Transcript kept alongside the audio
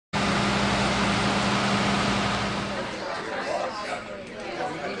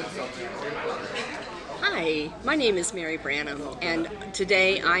Hi, my name is Mary Branham, and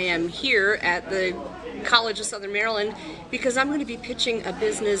today I am here at the College of Southern Maryland because I'm going to be pitching a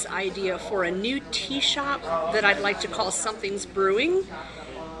business idea for a new tea shop that I'd like to call Something's Brewing.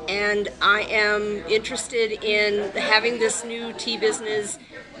 And I am interested in having this new tea business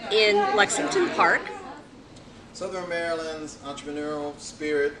in Lexington Park. Southern Maryland's entrepreneurial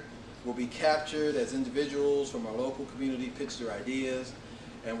spirit will be captured as individuals from our local community pitch their ideas,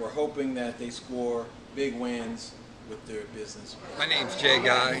 and we're hoping that they score big wins with their business. My name's Jay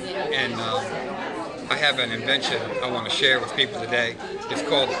Guy, and I have an invention I want to share with people today. It's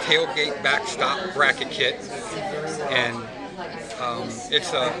called the Tailgate Backstop Bracket Kit, and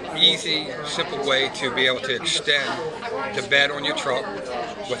it's an easy, simple way to be able to extend the bed on your truck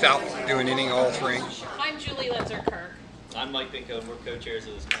without doing any altering. I'm Julie Linzer-Kirk. I'm Mike Binko, and we're co-chairs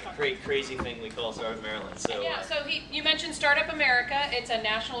of this kind of great, crazy thing we call Startup Maryland. So, you mentioned Startup America. It's a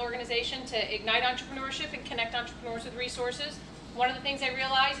national organization to ignite entrepreneurship and connect entrepreneurs with resources. One of the things I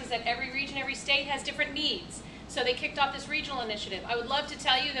realized is that every region, every state has different needs. So they kicked off this regional initiative. I would love to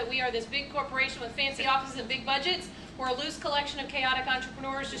tell you that we are this big corporation with fancy offices and big budgets. We're a loose collection of chaotic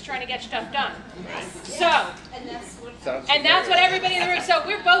entrepreneurs just trying to get stuff done. So, and that's what everybody in the room, so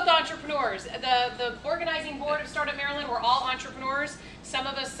we're both entrepreneurs. The organizing board of Startup Maryland, we're all entrepreneurs. Some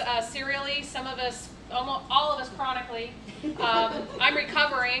of us serially, some of us, almost all of us chronically. I'm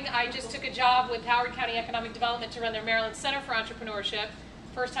recovering. I just took a job with Howard County Economic Development to run their Maryland Center for Entrepreneurship.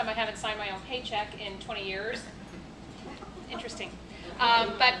 First time I haven't signed my own paycheck in 20 years. Interesting.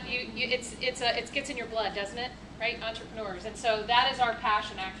 But it gets in your blood, doesn't it? Right? Entrepreneurs. And so that is our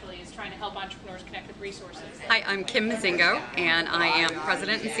passion, actually, is trying to help entrepreneurs connect with resources. Hi, I'm Kim Mazingo, and I am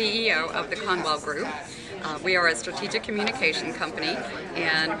President and CEO of the Conwell Group. We are a strategic communication company,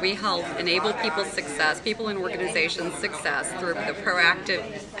 and we help enable people's success, people and organizations' success through the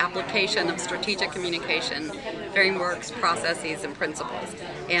proactive application of strategic communication frameworks, processes, and principles.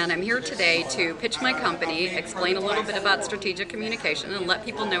 And I'm here today to pitch my company, explain a little bit about strategic communication, and let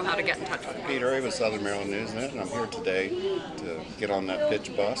people know how to get in touch with me. Peter Ray with Southern Maryland Newsnet, and I'm here today to get on that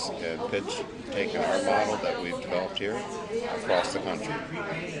pitch bus and pitch taking our model that we've developed here across the country.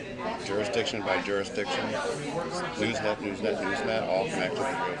 Jurisdiction by jurisdiction, Newsnet, all connected in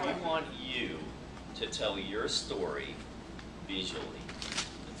real time. We want you to tell your story visually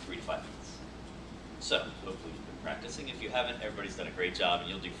in 3 to 5 minutes. So, hopefully you've been practicing. If you haven't, everybody's done a great job and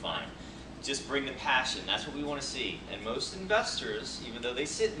you'll do fine. Just bring the passion. That's what we want to see. And most investors, even though they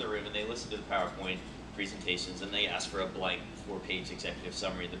sit in the room and they listen to the PowerPoint presentations and they ask for a blank 4-page executive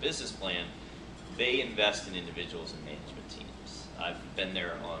summary of the business plan, they invest in individuals and management teams. I've been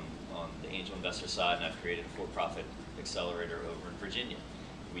there on the angel investor side, and I've created a for-profit accelerator over in Virginia.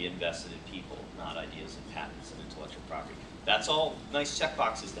 We invested in people, not ideas and patents and intellectual property. That's all nice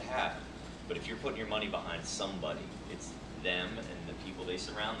checkboxes to have, but if you're putting your money behind somebody, it's them and the people they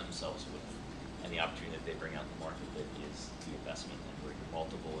surround themselves with, and the opportunity that they bring out in the market that is the investment, and where you're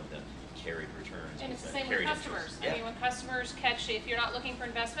multiple and the carried returns. And it's the same with customers. Yeah. I mean, when customers catch, if you're not looking for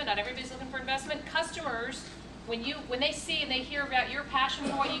investment, not everybody's looking for investment. Customers, when they see and they hear about your passion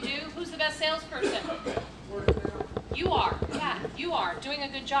for what you do, who's the best salesperson? You are. Yeah, you are doing a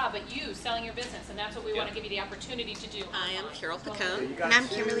good job, but you selling your business, and that's what we want to give you the opportunity to do. I am Carol Picone. And I'm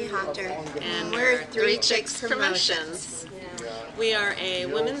Kimberly Hopter. And we're Three Chicks Promotions. We are a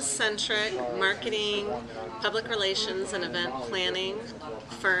women-centric marketing, public relations, and event planning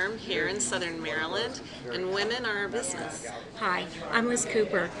firm here in Southern Maryland, and women are our business. Hi, I'm Liz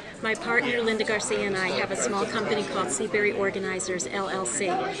Cooper. My partner Linda Garcia and I have a small company called Seabury Organizers, LLC.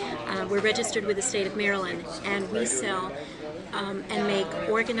 We're registered with the state of Maryland, and we sell and make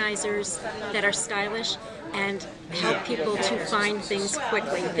organizers that are stylish and help people to find things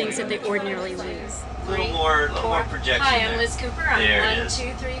quickly, things that they ordinarily lose. A little more projection. Hi, I'm Liz Cooper. I'm there 1,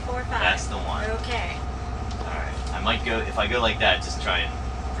 2, 3, 4, 5. That's the one. Okay. All right. I might go, if I go like that, just try and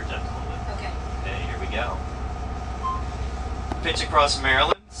project a little bit. Okay. Okay, here we go. Pitch across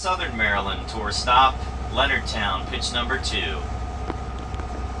Maryland, Southern Maryland, tour stop, Leonardtown, pitch number 2.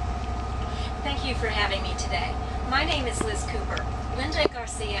 Thank you for having me today. My name is Liz Cooper. Linda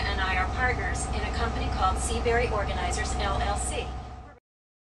Garcia and I are partners in a company called Seabury Organizers, LLC.